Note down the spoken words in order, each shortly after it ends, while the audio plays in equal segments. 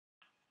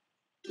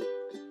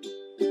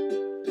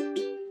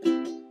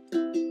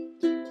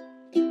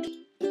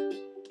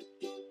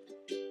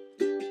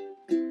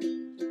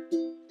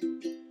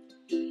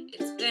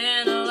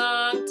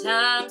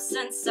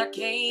since I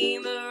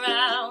came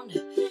around.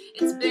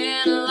 It's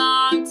been a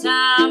long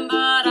time,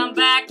 but I'm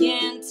back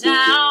in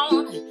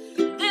town.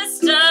 This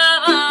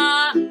time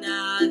I'm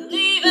not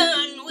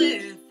leaving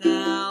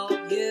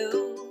without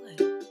you.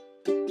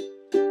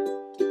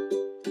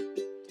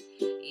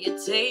 You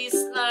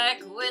taste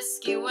like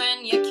whiskey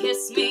when you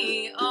kiss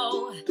me.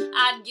 Oh,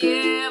 I'd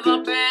give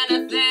up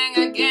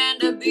anything again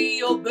to be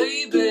your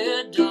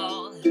baby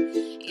doll.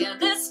 Yeah,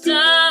 this time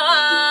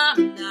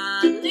I'm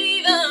not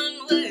leaving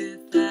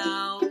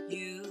without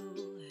you.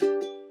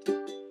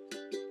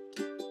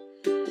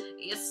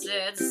 You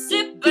said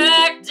sit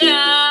back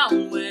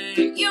down where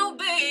you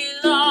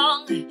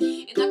belong,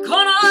 in the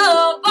corner of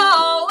the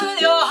bar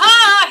with your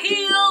high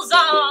heels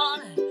on.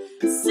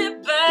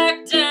 Sit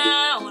back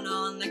down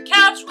on the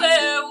couch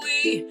where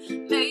we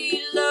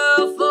made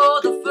love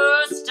for the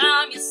first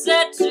time. You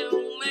said to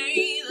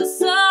me, there's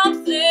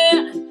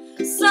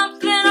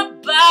something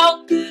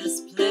about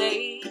this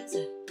place.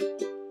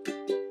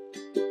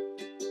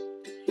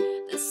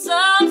 There's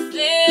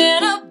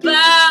something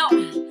about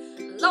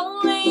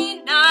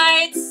lonely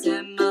nights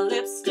and my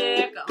lipstick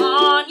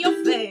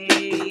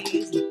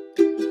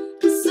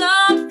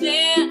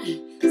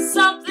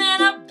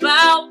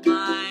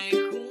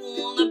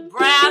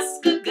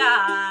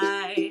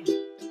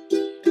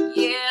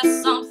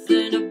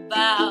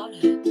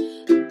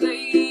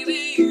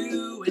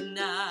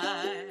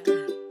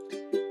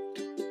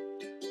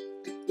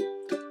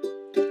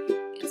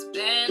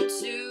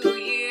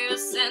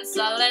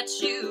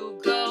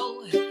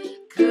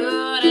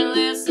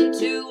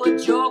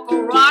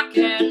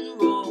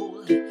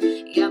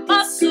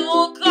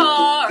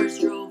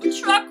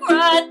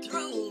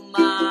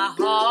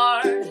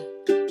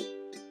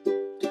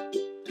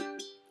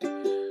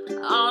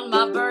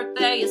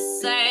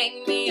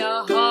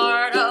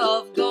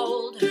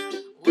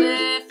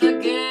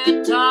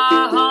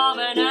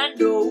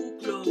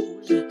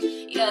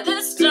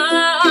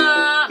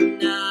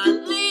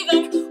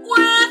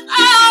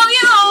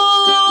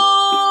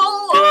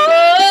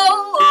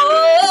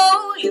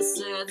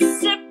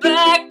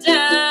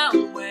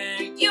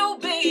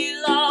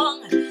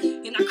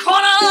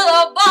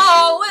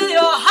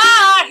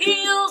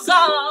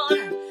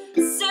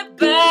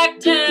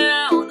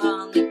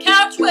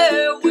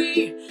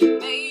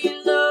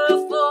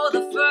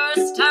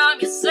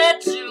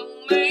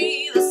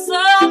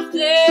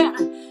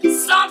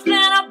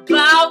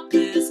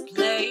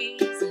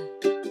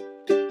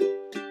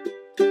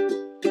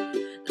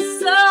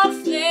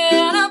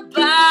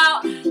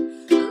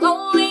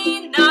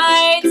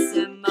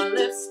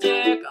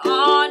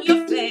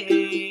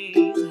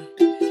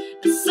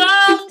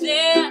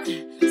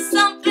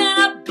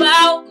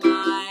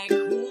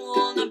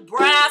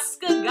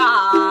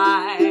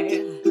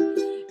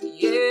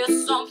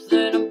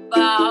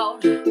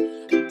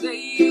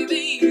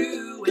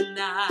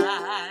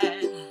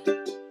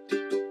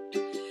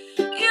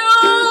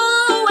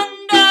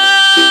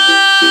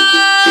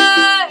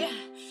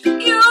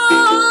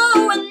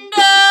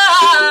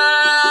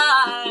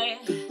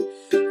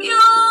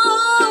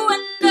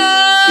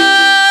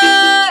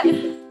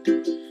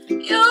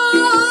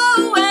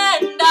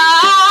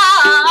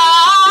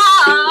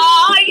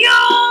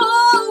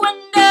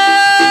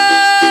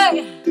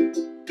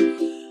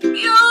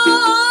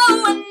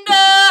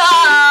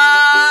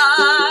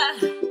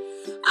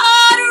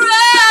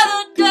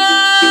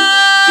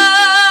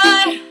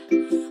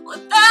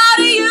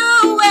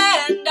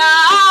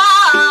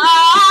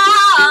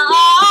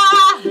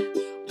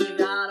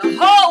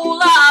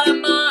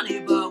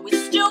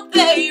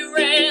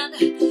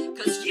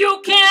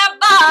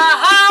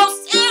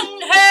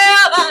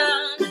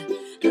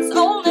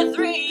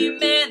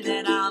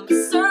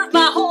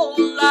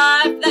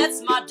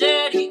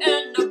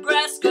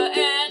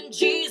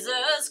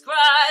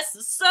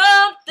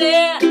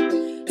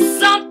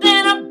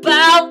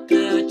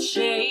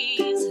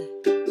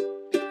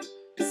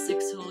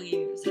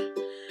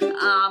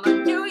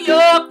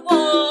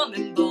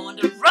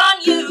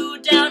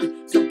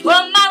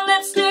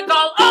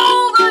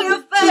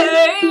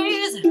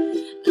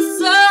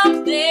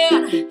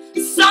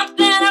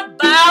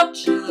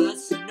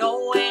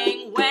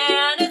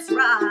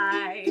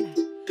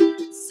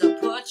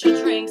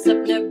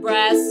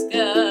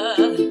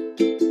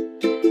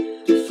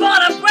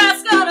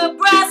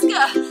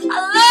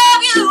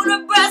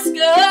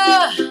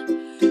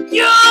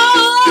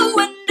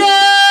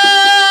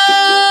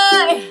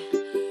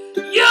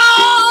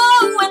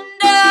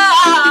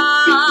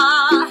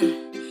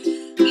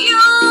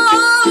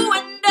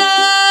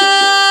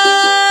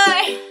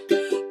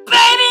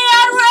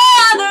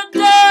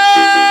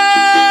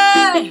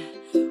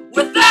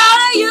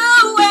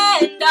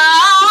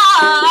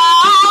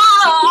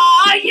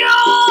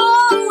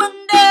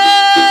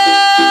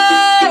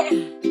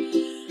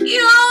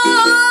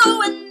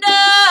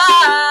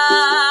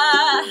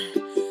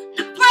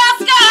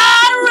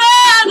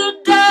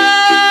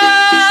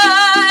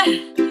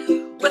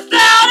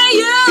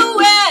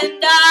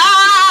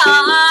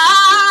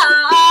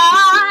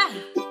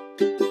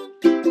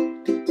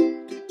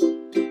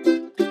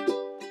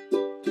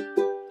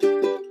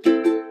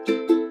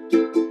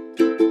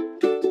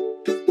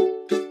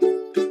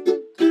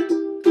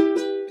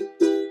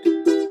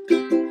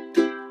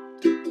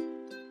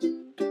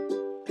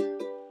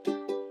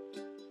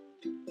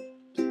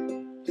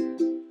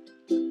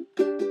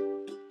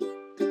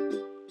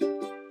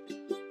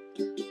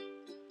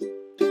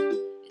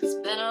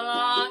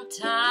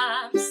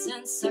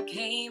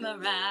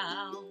came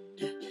around.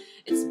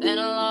 It's been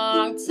a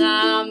long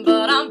time,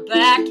 but I'm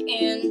back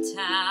in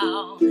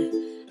town.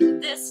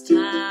 This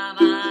time